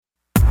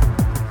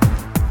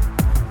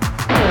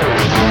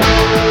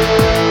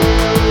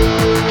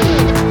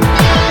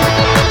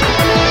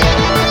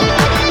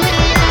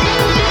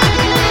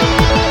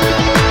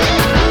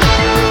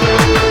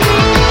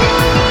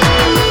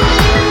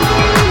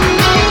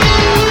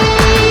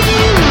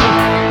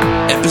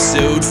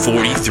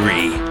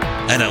43,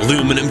 an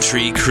aluminum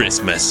tree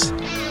Christmas.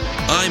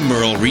 I'm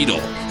Merle Riedel,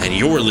 and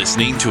you're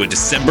listening to a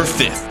December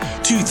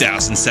 5th,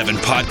 2007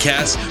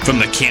 podcast from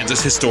the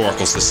Kansas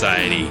Historical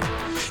Society.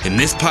 In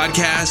this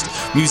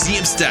podcast,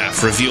 museum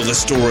staff reveal the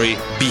story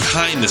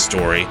behind the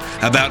story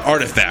about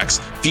artifacts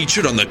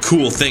featured on the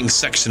Cool Things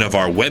section of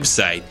our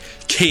website,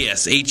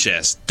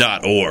 kshs.org.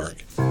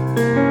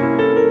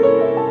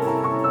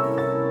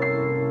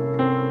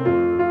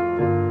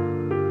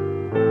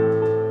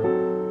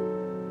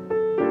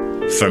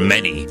 For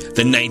many,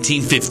 the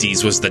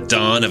 1950s was the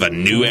dawn of a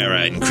new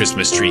era in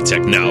Christmas tree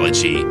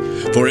technology,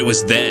 for it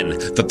was then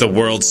that the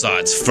world saw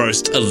its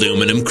first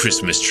aluminum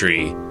Christmas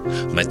tree.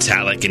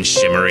 Metallic and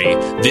shimmery,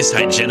 this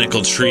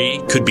hygienical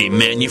tree could be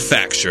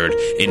manufactured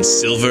in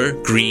silver,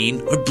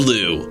 green, or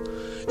blue.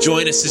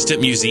 Join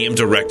Assistant Museum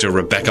Director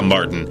Rebecca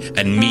Martin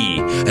and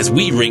me as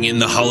we ring in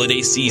the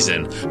holiday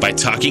season by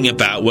talking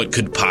about what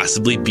could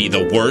possibly be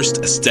the worst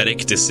aesthetic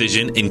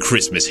decision in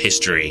Christmas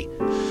history.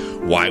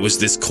 Why was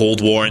this Cold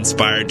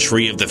War-inspired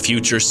tree of the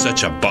future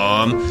such a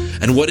bomb?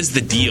 And what is the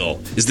deal?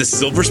 Is the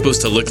silver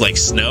supposed to look like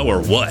snow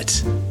or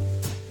what?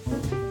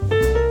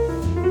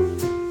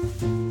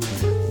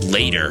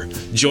 Later,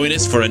 join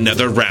us for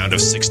another round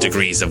of 6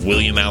 Degrees of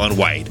William Allen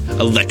White,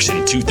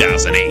 Election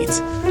 2008.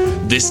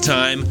 This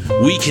time,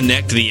 we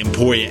connect the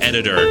Emporia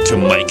editor to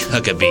Mike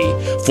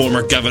Huckabee,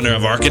 former governor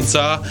of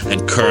Arkansas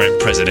and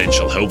current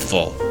presidential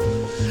hopeful.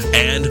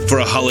 And for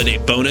a holiday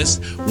bonus,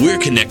 we're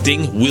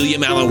connecting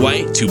William Allen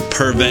White to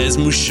Pervez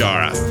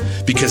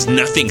Musharraf, because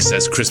nothing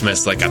says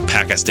Christmas like a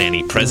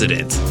Pakistani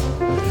president.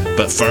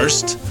 But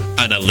first,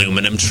 an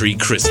aluminum tree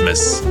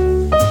Christmas.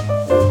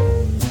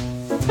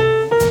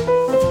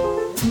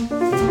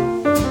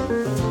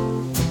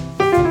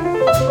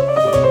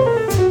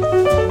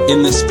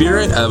 In the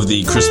spirit of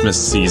the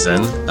Christmas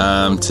season,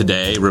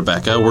 today,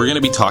 Rebecca, we're going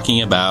to be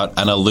talking about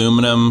an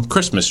aluminum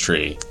Christmas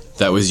tree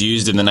that was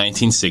used in the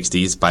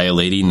 1960s by a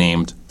lady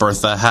named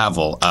Bertha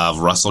Havel of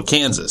Russell,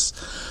 Kansas.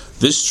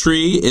 This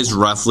tree is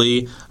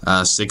roughly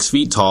 6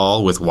 feet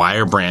tall with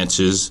wire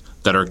branches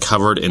that are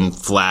covered in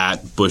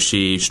flat,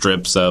 bushy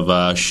strips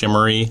of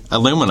shimmery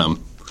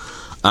aluminum.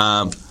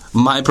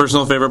 My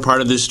personal favorite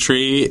part of this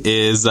tree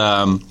is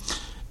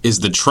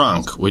the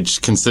trunk,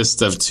 which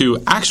consists of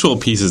 2 actual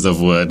pieces of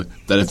wood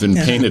that have been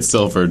painted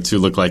silver to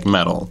look like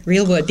metal.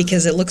 Real wood,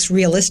 because it looks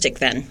realistic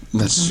then.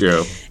 That's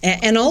true.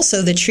 And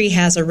also the tree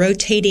has a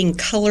rotating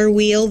color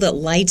wheel that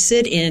lights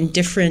it in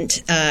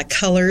different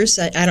colors.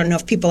 I don't know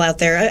if people out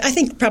there, I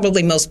think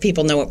probably most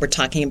people know what we're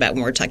talking about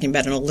when we're talking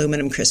about an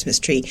aluminum Christmas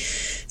tree.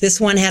 This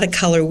one had a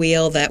color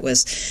wheel that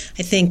was,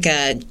 I think,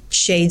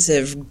 shades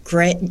of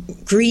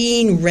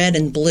green, red,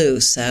 and blue.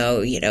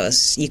 So, you know,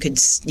 you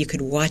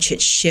could watch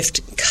it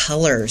shift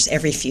colors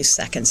every few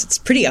seconds. It's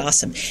pretty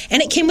awesome.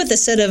 And it came with a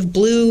set of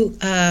blue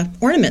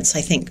ornaments,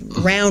 I think,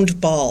 round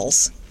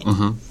balls.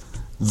 Mm-hmm.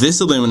 This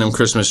aluminum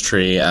Christmas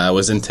tree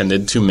was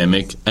intended to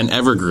mimic an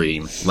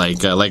evergreen,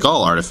 like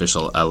all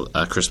artificial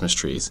Christmas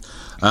trees.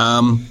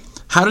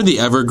 How did the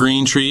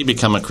evergreen tree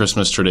become a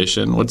Christmas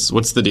tradition?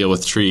 What's the deal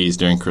with trees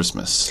during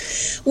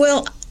Christmas?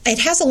 Well, it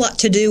has a lot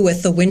to do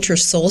with the winter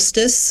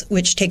solstice,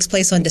 which takes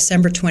place on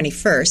December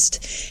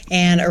 21st.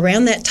 And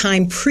around that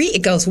time,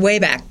 it goes way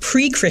back,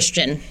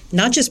 pre-Christian,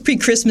 not just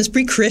pre-Christmas,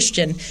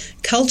 pre-Christian,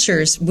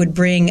 cultures would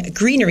bring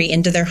greenery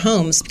into their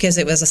homes because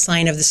it was a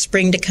sign of the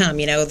spring to come.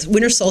 You know, the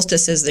winter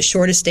solstice is the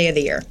shortest day of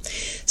the year.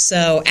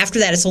 So after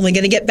that, it's only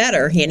going to get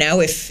better, you know,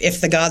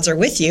 if the gods are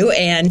with you.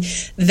 And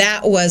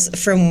that was,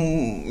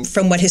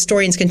 from what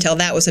historians can tell,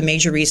 that was a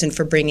major reason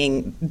for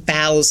bringing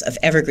boughs of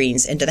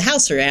evergreens into the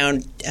house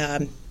around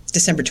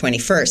December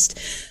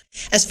 21st.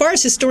 As far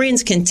as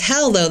historians can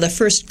tell, though, the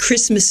first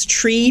Christmas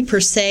tree, per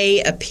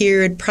se,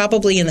 appeared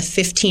probably in the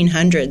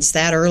 1500s,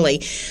 that early.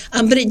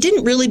 But it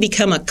didn't really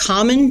become a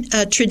common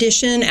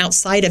tradition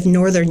outside of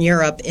Northern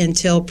Europe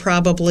until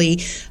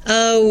probably,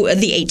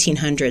 the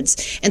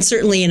 1800s. And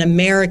certainly in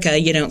America,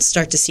 you don't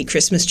start to see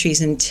Christmas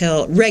trees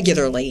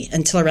regularly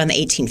until around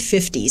the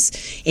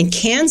 1850s. In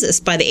Kansas,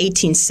 by the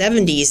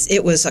 1870s,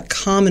 it was a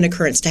common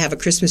occurrence to have a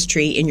Christmas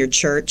tree in your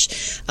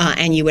church,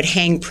 and you would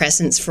hang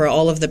presents for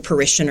all of the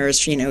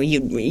parishioners, you know,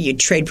 you'd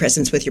trade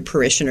presents with your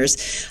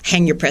parishioners,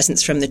 hang your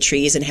presents from the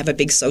trees, and have a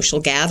big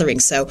social gathering.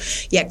 So,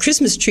 yeah,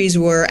 Christmas trees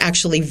were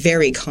actually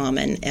very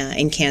common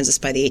in Kansas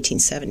by the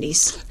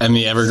 1870s. And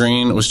the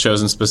evergreen was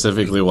chosen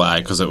specifically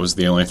why? Because it was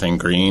the only thing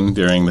green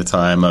during the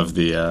time of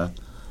the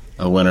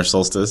winter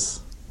solstice?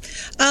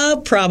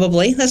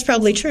 Probably. That's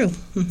probably true.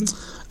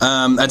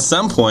 Mm-hmm. At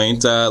some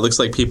point, it looks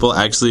like people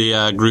actually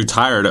grew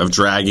tired of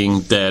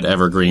dragging dead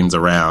evergreens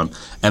around,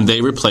 and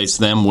they replaced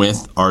them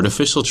with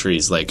artificial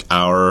trees like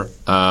our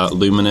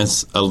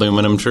luminous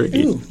aluminum tree.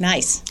 Ooh,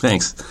 nice.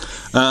 Thanks.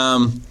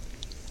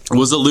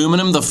 Was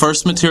aluminum the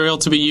first material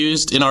to be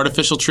used in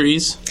artificial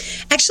trees?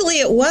 Actually,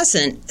 it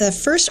wasn't. The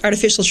first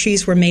artificial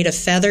trees were made of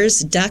feathers,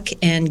 duck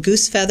and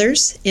goose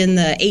feathers in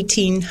the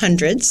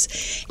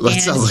 1800s.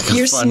 That sounds like a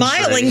you're fun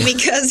smiling tree.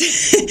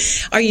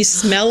 because are you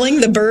smelling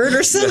the bird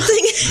or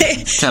something?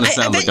 Kind of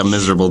sounds like a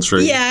miserable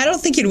tree. Yeah, I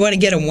don't think you'd want to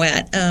get them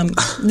wet.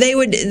 They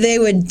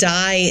would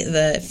dye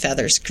the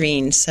feathers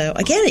green. So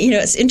again,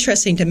 it's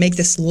interesting to make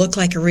this look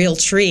like a real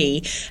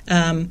tree.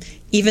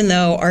 Even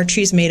though our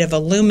tree's made of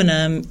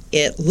aluminum,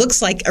 it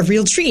looks like a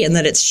real tree and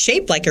that it's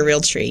shaped like a real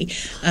tree.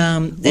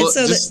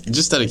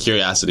 Just out of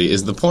curiosity,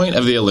 is the point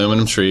of the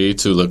aluminum tree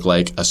to look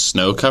like a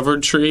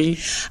snow-covered tree,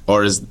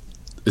 or is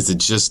it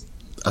just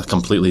a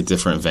completely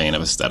different vein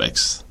of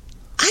aesthetics?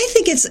 I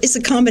think it's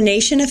a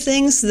combination of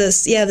things. The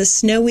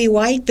snowy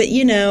white, but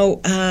you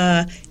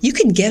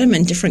could get them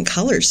in different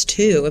colors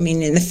too. I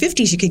mean, in the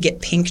 50s, you could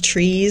get pink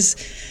trees,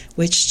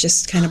 which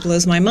just kind of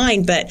blows my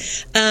mind. But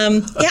I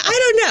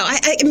don't know.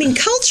 I mean,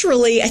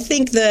 culturally, I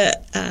think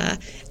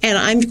and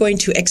I'm going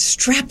to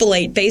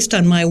extrapolate based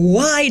on my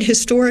wide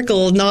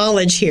historical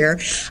knowledge here.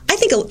 I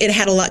think it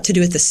had a lot to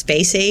do with the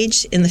space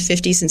age in the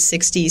 50s and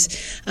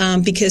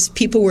 60s because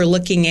people were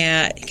looking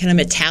at kind of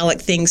metallic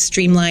things,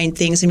 streamlined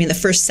things. I mean, the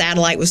first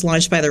satellite was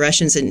launched by the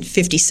Russians in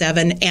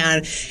 57,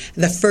 and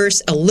the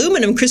first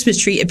aluminum Christmas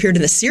tree appeared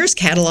in the Sears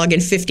catalog in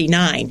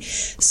 59.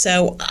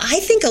 So I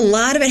think a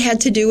lot of it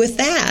had to do with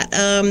that.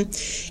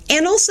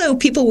 And also,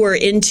 people were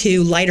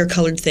into lighter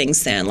colored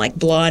things then, like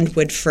blonde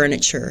wood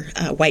furniture,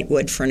 white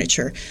wood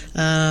furniture,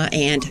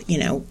 and,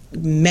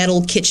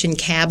 metal kitchen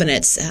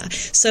cabinets.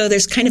 So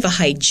there's kind of a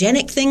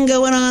hygienic thing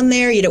going on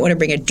there. You don't want to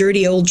bring a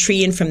dirty old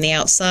tree in from the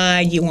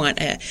outside. You want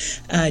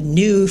a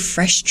new,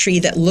 fresh tree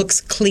that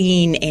looks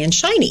clean and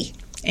shiny.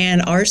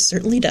 And ours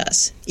certainly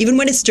does. Even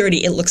when it's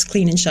dirty, it looks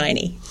clean and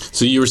shiny.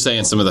 So you were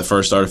saying some of the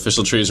first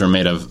artificial trees were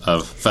made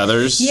of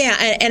feathers?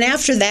 Yeah, and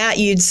after that,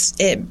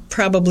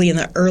 probably in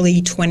the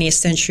early 20th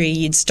century,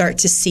 you'd start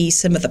to see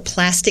some of the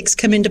plastics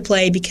come into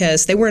play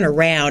because they weren't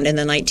around in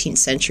the 19th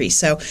century.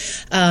 So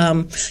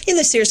in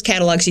the Sears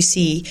catalogs, you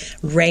see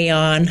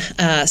rayon,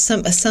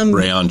 some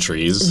rayon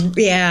trees.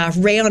 Yeah,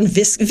 rayon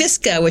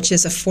visca, which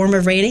is a form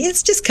of rayon.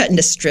 It's just cut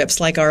into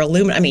strips like our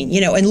aluminum. I mean,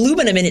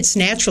 aluminum in its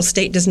natural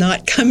state does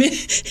not come in.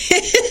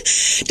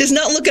 Does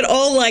not look at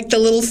all like the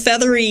little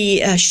feathery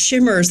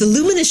shimmers, the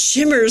luminous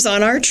shimmers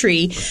on our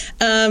tree.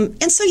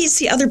 And so you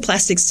see other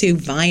plastics too,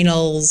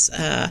 vinyls,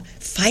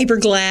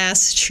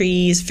 fiberglass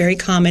trees, very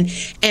common.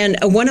 And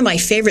one of my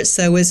favorites,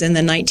 though, was in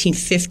the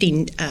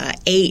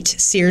 1958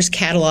 Sears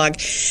catalog.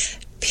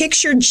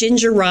 Picture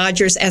Ginger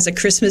Rogers as a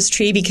Christmas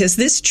tree because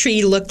this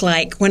tree looked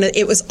like when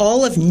it was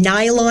all of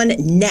nylon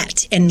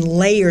net and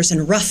layers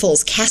and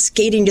ruffles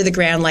cascading to the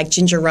ground like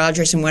Ginger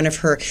Rogers in one of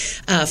her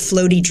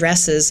floaty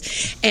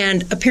dresses.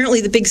 And apparently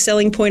the big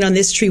selling point on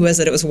this tree was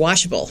that it was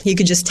washable. You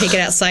could just take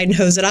it outside and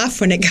hose it off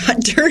when it got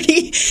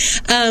dirty.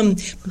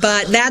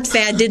 But that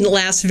fad didn't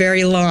last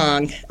very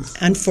long,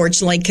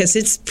 unfortunately, because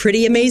it's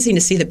pretty amazing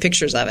to see the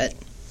pictures of it.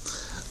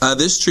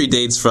 This tree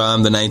dates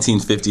from the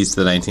 1950s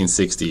to the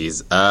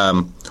 1960s.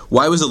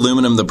 Why was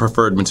aluminum the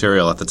preferred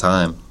material at the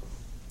time?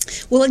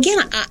 Well, again,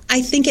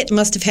 I think it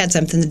must have had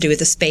something to do with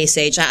the space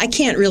age. I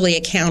can't really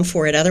account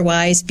for it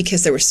otherwise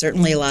because there were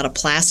certainly a lot of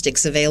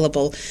plastics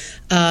available.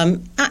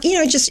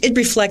 It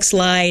reflects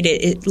light.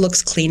 It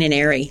looks clean and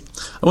airy.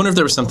 I wonder if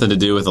there was something to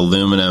do with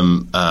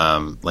aluminum,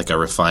 like a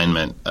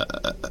refinement,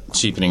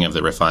 cheapening of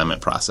the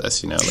refinement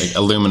process. Like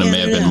aluminum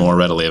may have been more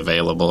readily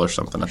available or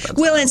something at that time.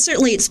 Well, and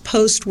certainly it's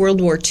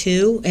post-World War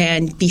II,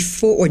 and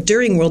before or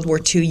during World War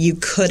II, you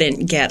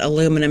couldn't get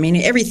aluminum. I mean,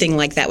 everything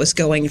like that was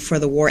going for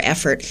the war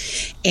effort.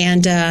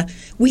 And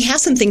we have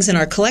some things in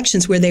our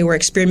collections where they were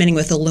experimenting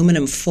with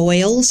aluminum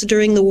foils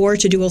during the war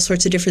to do all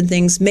sorts of different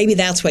things. Maybe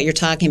that's what you're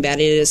talking about.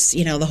 It is,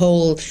 the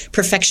whole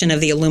perfection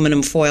of the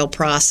aluminum foil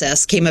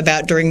process came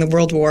about during the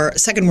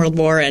Second World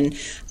War, and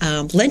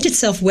lent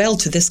itself well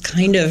to this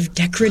kind of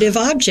decorative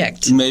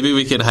object. Maybe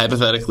we could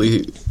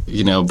hypothetically,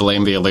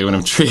 blame the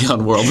aluminum tree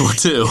on World War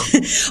II.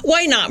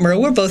 Why not,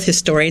 Merle? We're both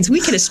historians.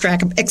 We can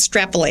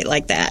extrapolate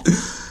like that.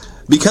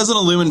 Because an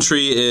aluminum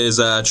tree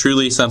is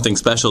truly something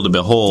special to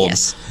behold,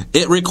 yes,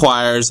 it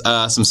requires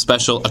some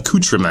special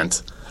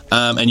accoutrement.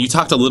 And you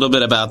talked a little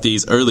bit about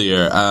these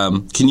earlier.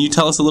 Can you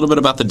tell us a little bit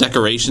about the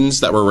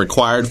decorations that were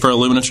required for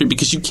aluminum tree?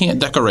 Because you can't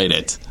decorate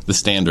it the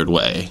standard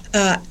way.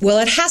 Well,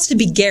 it has to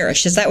be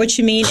garish. Is that what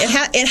you mean?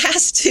 It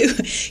has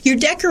to. Your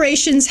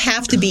decorations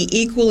have to be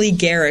equally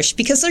garish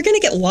because they're going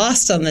to get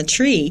lost on the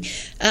tree.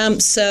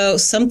 So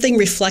something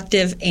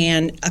reflective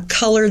and a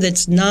color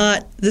that's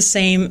not the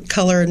same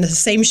color and the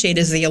same shade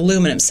as the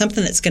aluminum,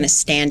 something that's going to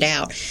stand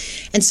out.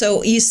 And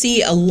so you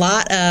see a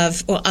lot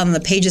of, on the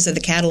pages of the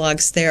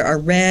catalogs, there are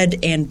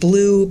red and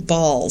blue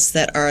balls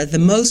that are the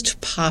most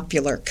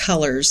popular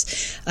colors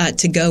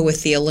to go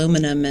with the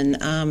aluminum.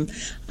 And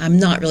I'm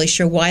not really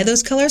sure why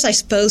those colors. I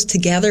suppose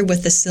together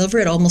with the silver,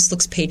 it almost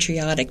looks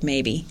patriotic,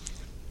 maybe.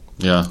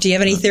 Yeah. Do you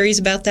have any theories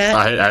about that?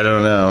 I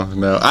don't know.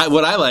 No.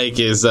 What I like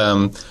is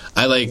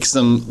I like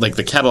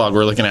the catalog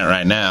we're looking at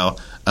right now.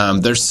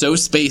 they're so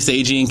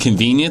space-aging and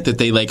convenient that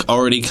they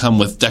already come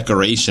with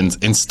decorations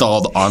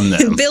installed on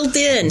them. Built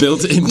into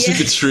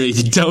the tree.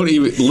 You don't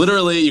even,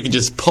 literally, you can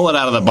just pull it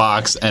out of the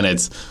box and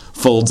it's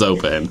folds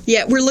open.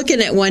 Yeah, we're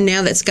looking at one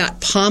now that's got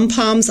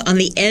pom-poms on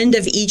the end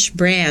of each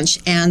branch,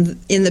 and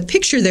in the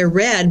picture they're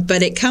red,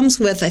 but it comes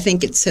with, I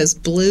think it says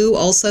blue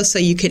also, so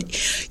you could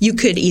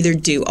either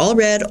do all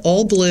red,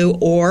 all blue,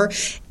 or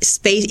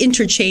space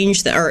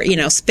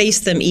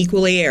them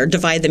equally or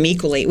divide them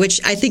equally,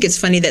 which I think it's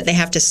funny that they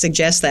have to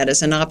suggest that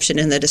as an option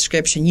in the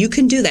description. You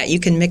can do that. You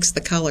can mix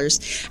the colors.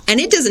 And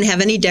it doesn't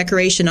have any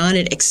decoration on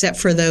it except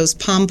for those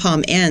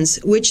pom-pom ends,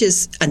 which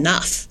is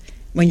enough.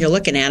 When you're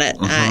looking at it,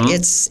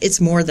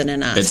 it's more than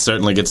enough. It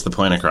certainly gets the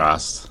point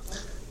across.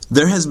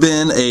 There has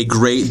been a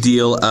great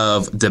deal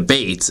of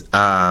debate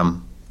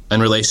in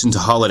relation to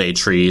holiday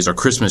trees or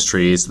Christmas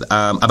trees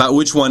about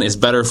which one is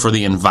better for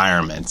the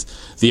environment,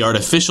 the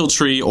artificial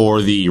tree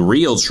or the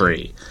real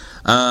tree.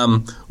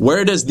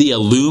 Where does the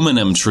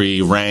aluminum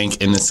tree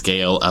rank in the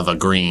scale of a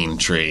green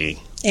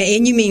tree?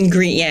 And you mean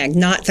green, yeah,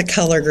 not the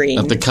color green.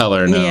 Not the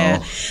color, no.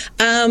 Yeah.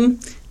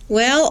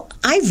 Well,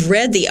 I've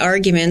read the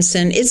arguments,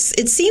 and it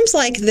seems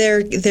like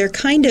they're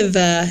kind of.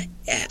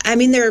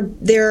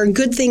 There are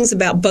good things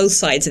about both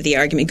sides of the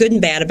argument, good and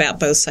bad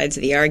about both sides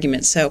of the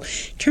argument. So,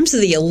 in terms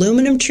of the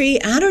aluminum tree,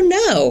 I don't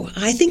know.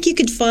 I think you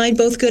could find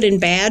both good and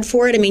bad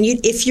for it. I mean,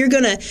 if you're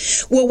gonna,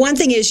 one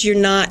thing is you're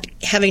not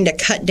having to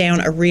cut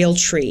down a real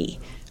tree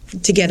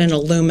to get an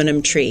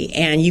aluminum tree,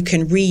 and you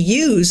can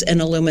reuse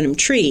an aluminum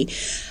tree.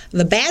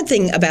 The bad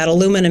thing about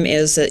aluminum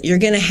is that you're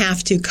going to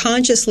have to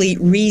consciously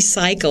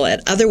recycle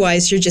it.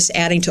 Otherwise, you're just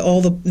adding to all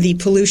the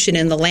pollution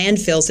in the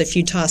landfills if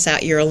you toss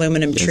out your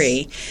aluminum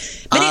tree.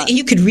 But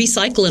you could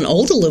recycle an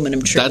old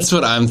aluminum tree. That's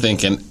what I'm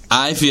thinking.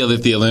 I feel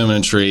that the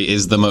aluminum tree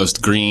is the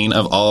most green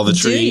of all the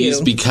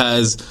trees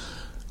because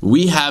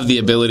we have the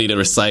ability to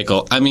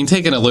recycle. I mean,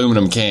 take an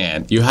aluminum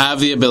can. You have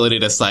the ability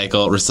to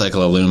recycle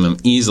aluminum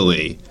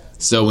easily.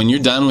 So when you're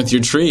done with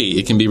your tree,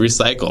 it can be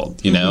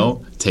recycled, you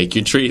know? Take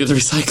your tree to the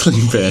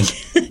recycling bin.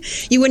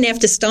 You wouldn't have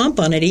to stomp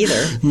on it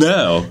either.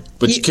 No,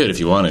 but you could if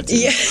you wanted to.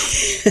 Yeah.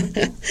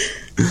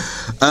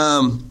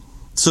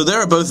 So there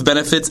are both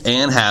benefits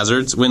and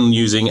hazards when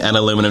using an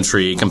aluminum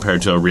tree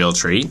compared to a real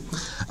tree.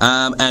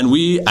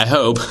 And I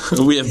hope,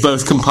 we have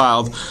both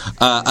compiled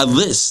a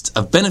list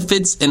of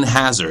benefits and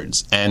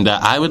hazards. And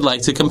I would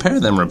like to compare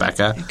them,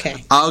 Rebecca.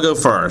 Okay. I'll go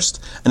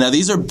first. And now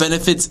these are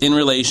benefits in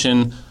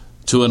relation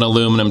to an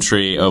aluminum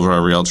tree over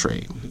a real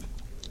tree.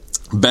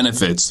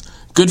 Benefits.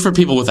 Good for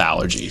people with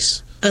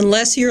allergies.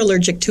 Unless you're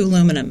allergic to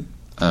aluminum.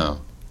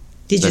 Oh.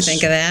 Did you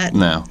think of that?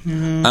 No.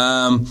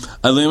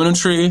 Aluminum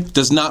tree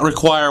does not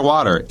require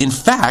water. In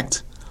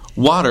fact,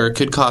 water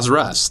could cause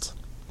rust.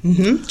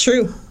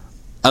 True.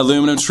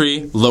 Aluminum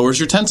tree lowers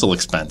your tensile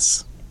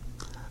expense.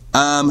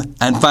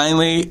 And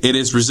finally, it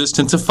is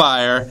resistant to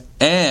fire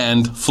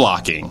and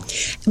flocking.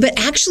 But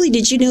actually,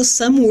 did you know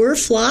some were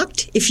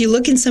flocked? If you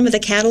look in some of the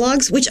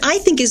catalogs, which I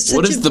think is such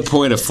What is the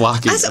point of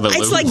flocking of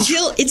aluminum? It's like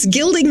it's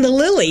gilding the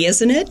lily,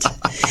 isn't it?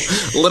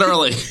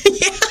 Literally.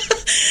 Yeah.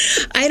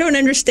 I don't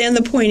understand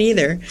the point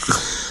either.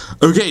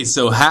 Okay,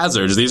 so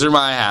hazards. These are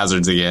my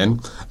hazards again.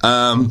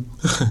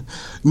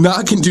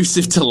 Not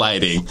conducive to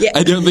lighting. Yeah.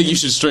 I don't think you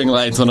should string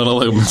lights on an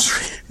aluminum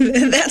tree.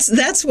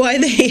 That's why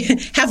they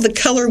have the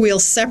color wheel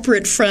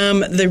separate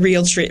from the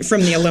real tree,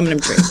 from the aluminum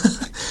tree.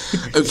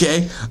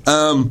 Okay.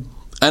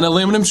 An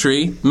aluminum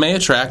tree may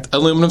attract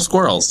aluminum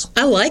squirrels.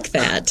 I like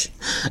that.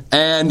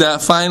 And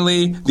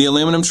finally, the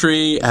aluminum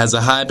tree has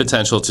a high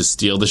potential to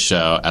steal the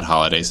show at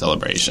holiday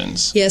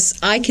celebrations. Yes,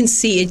 I can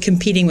see it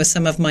competing with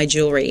some of my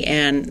jewelry,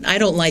 and I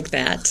don't like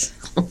that.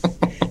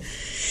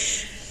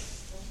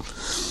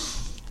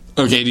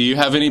 Okay, do you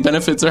have any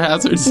benefits or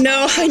hazards?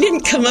 No, I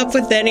didn't come up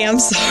with any. I'm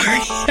sorry.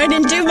 I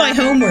didn't do my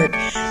homework.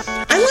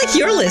 I like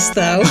your list,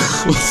 though.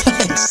 Well,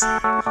 thanks.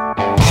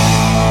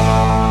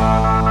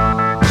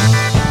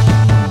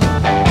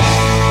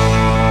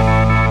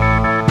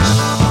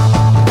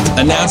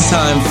 And now it's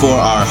time for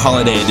our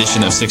holiday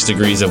edition of 6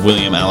 Degrees of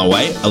William Allen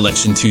White,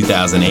 election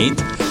 2008.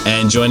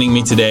 And joining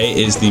me today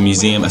is the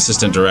Museum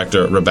Assistant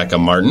Director, Rebecca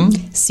Martin.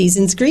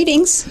 Season's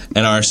greetings.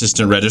 And our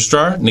Assistant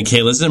Registrar,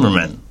 Nikayla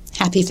Zimmerman.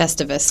 Happy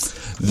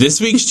Festivus.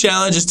 This week's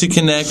challenge is to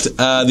connect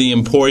the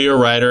Emporia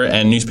writer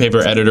and newspaper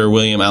editor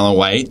William Allen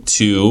White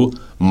to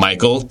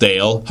Michael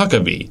Dale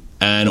Huckabee,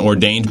 an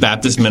ordained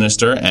Baptist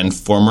minister and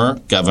former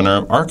governor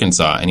of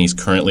Arkansas. And he's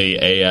currently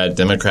a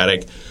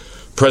Democratic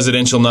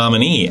presidential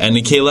nominee. And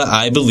Nikayla,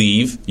 I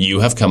believe you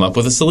have come up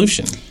with a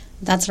solution.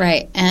 That's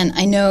right. And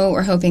I know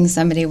we're hoping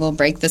somebody will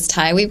break this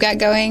tie we've got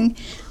going.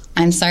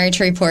 I'm sorry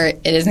to report,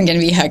 it isn't going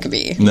to be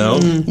Huckabee. No?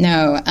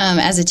 No.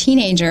 As a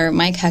teenager,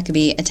 Mike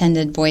Huckabee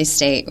attended Boys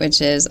State, which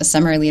is a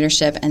summer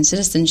leadership and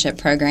citizenship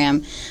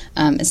program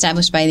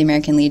established by the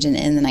American Legion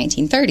in the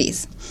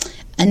 1930s.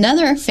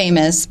 Another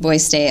famous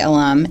Boys State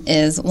alum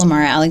is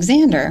Lamar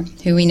Alexander,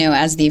 who we know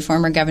as the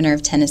former governor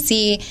of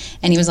Tennessee,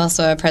 and he was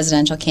also a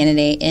presidential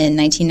candidate in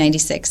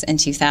 1996 and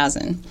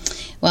 2000.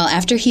 Well,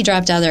 after he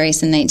dropped out of the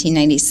race in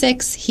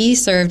 1996, he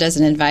served as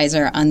an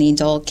advisor on the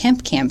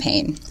Dole-Kemp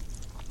campaign.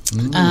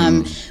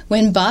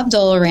 When Bob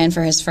Dole ran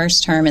for his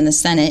first term in the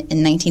Senate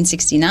in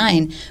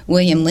 1969,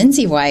 William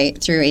Lindsay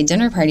White threw a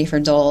dinner party for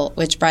Dole,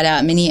 which brought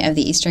out many of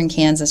the eastern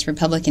Kansas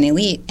Republican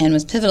elite and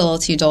was pivotal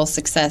to Dole's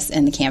success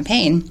in the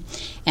campaign.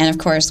 And, of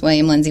course,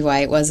 William Lindsay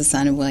White was the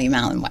son of William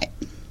Allen White.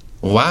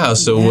 Wow,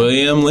 so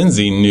William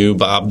Lindsay knew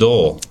Bob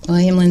Dole.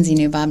 William Lindsay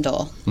knew Bob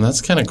Dole.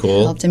 That's kind of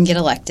cool. Helped him get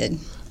elected.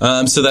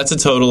 So that's a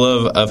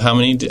total of how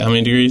many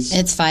degrees?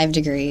 It's 5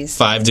 degrees.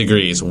 5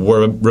 degrees.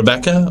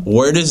 Rebecca,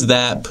 where does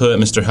that put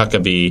Mr.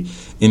 Huckabee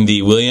in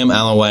the William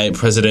Allen White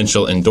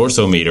Presidential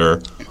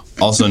Endorsometer,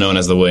 also known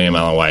as the William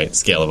Allen White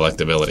Scale of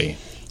Electability?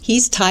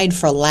 He's tied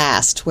for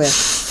last with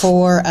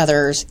 4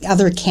 other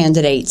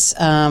candidates.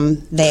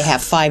 They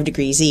have 5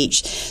 degrees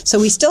each. So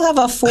we still have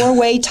a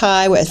 4-way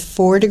tie with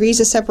 4 degrees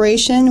of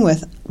separation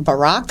with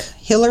Barack,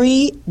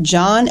 Hillary,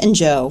 John, and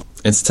Joe.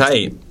 It's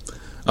tight.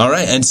 All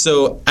right, and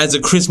so as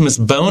a Christmas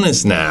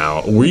bonus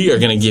now, we are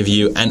going to give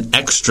you an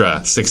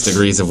extra 6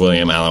 degrees of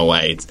William Allen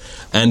White.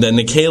 And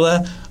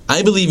Nikayla,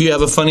 I believe you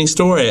have a funny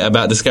story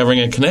about discovering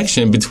a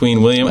connection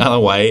between William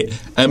Allen White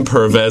and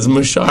Pervez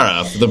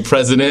Musharraf, the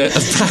president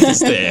of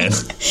Pakistan.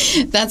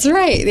 That's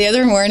right. The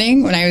other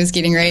morning when I was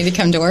getting ready to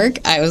come to work,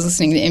 I was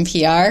listening to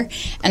NPR,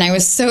 and I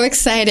was so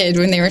excited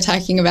when they were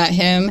talking about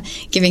him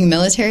giving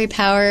military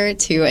power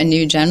to a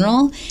new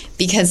general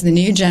because the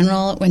new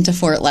general went to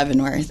Fort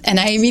Leavenworth.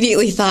 And I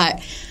immediately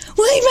thought,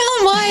 William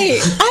Allen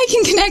White! I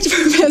can connect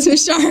Pervez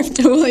Musharraf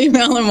to William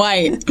Allen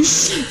White.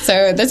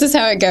 So this is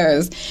how it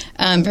goes.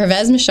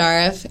 Pervez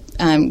Musharraf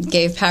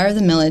gave power of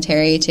the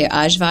military to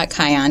Ashfaq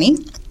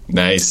Kayani.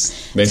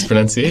 Nice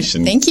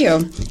pronunciation. Thank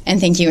you. And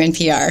thank you,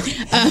 NPR.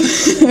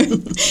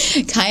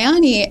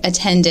 Kayani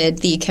attended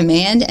the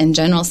Command and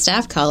General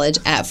Staff College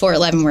at Fort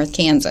Leavenworth,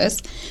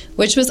 Kansas,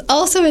 which was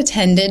also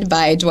attended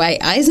by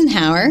Dwight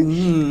Eisenhower,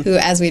 who,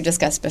 as we've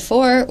discussed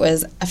before,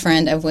 was a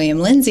friend of William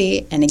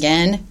Lindsay. And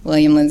again,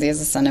 William Lindsay is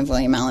the son of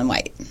William Allen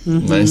White.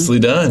 Nicely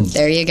done.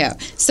 There you go.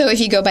 So if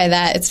you go by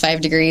that, it's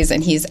 5 degrees,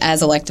 and he's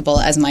as electable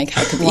as Mike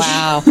Huckabee.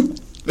 Wow.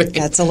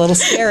 That's a little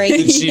scary.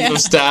 The chief of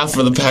staff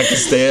for the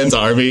Pakistan's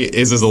army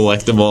is as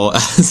electable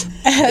as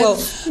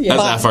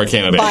our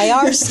candidate. By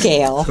our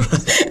scale.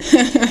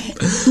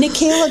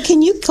 Nikayla,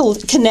 can you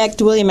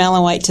connect William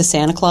Allen White to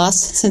Santa Claus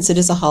since it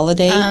is a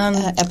holiday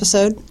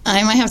episode?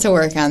 I might have to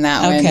work on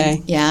that one.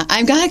 Okay. Yeah.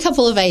 I've got a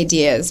couple of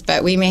ideas,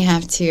 but we may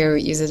have to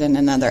use it in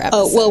another episode.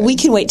 Oh, well, we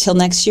can wait till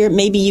next year.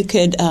 Maybe you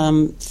could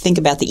think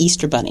about the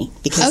Easter Bunny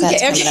because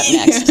that's coming up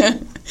next.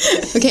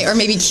 Okay, or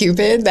maybe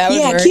Cupid. That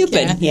would work.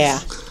 Cupid. Yeah.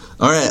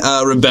 All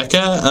right, Rebecca,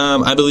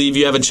 I believe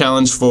you have a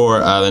challenge for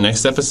the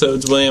next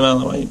episode's William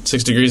Allen White,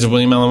 6 degrees of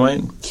William Allen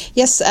White.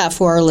 Yes,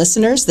 for our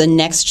listeners, the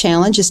next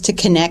challenge is to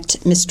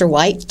connect Mr.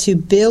 White to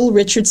Bill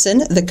Richardson,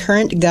 the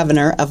current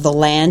governor of the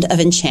Land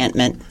of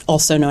Enchantment,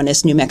 also known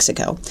as New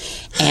Mexico,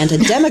 and a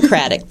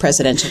Democratic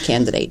presidential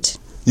candidate.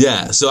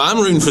 Yeah, so I'm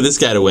rooting for this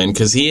guy to win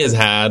because he has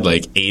had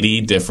like 80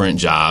 different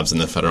jobs in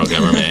the federal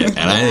government, and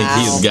I think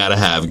he's got to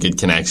have good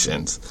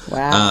connections.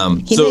 Wow.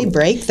 He may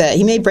break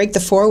the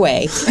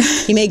 4-way.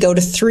 He may go to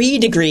 3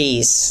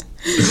 degrees.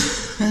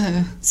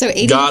 So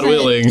 80 God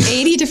willing.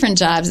 80 different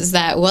jobs. Is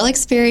that well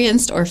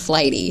experienced or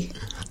flighty?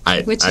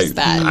 Which is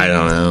that? I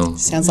don't know.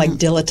 Sounds like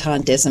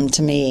dilettantism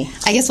to me.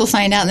 I guess we'll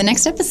find out in the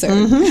next episode.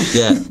 Mm-hmm.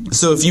 Yeah.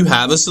 So if you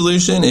have a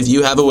solution, if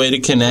you have a way to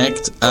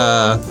connect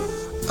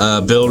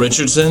Bill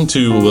Richardson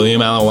to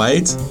William Allen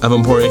White of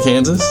Emporia,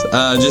 Kansas,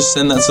 just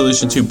send that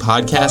solution to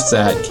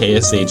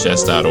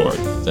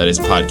podcasts@kshs.org. That is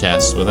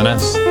podcasts with an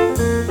S.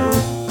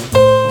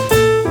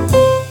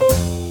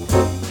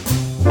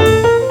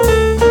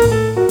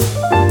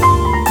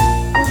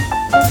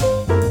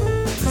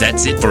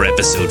 That's it for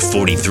episode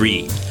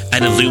 43,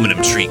 An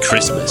Aluminum Tree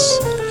Christmas.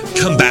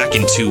 Come back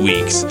in 2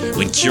 weeks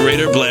when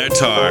Curator Blair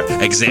Tarr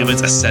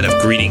examines a set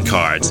of greeting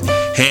cards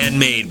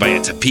handmade by a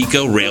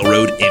Topeka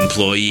Railroad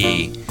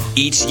employee.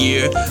 Each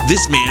year,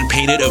 this man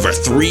painted over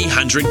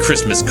 300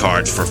 Christmas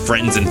cards for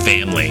friends and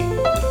family.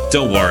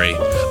 Don't worry,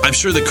 I'm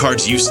sure the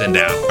cards you send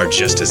out are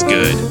just as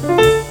good.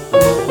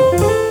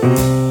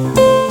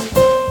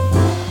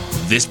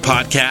 This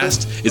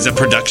podcast is a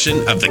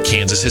production of the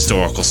Kansas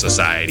Historical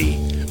Society.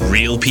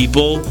 Real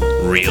people,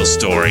 real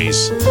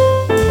stories.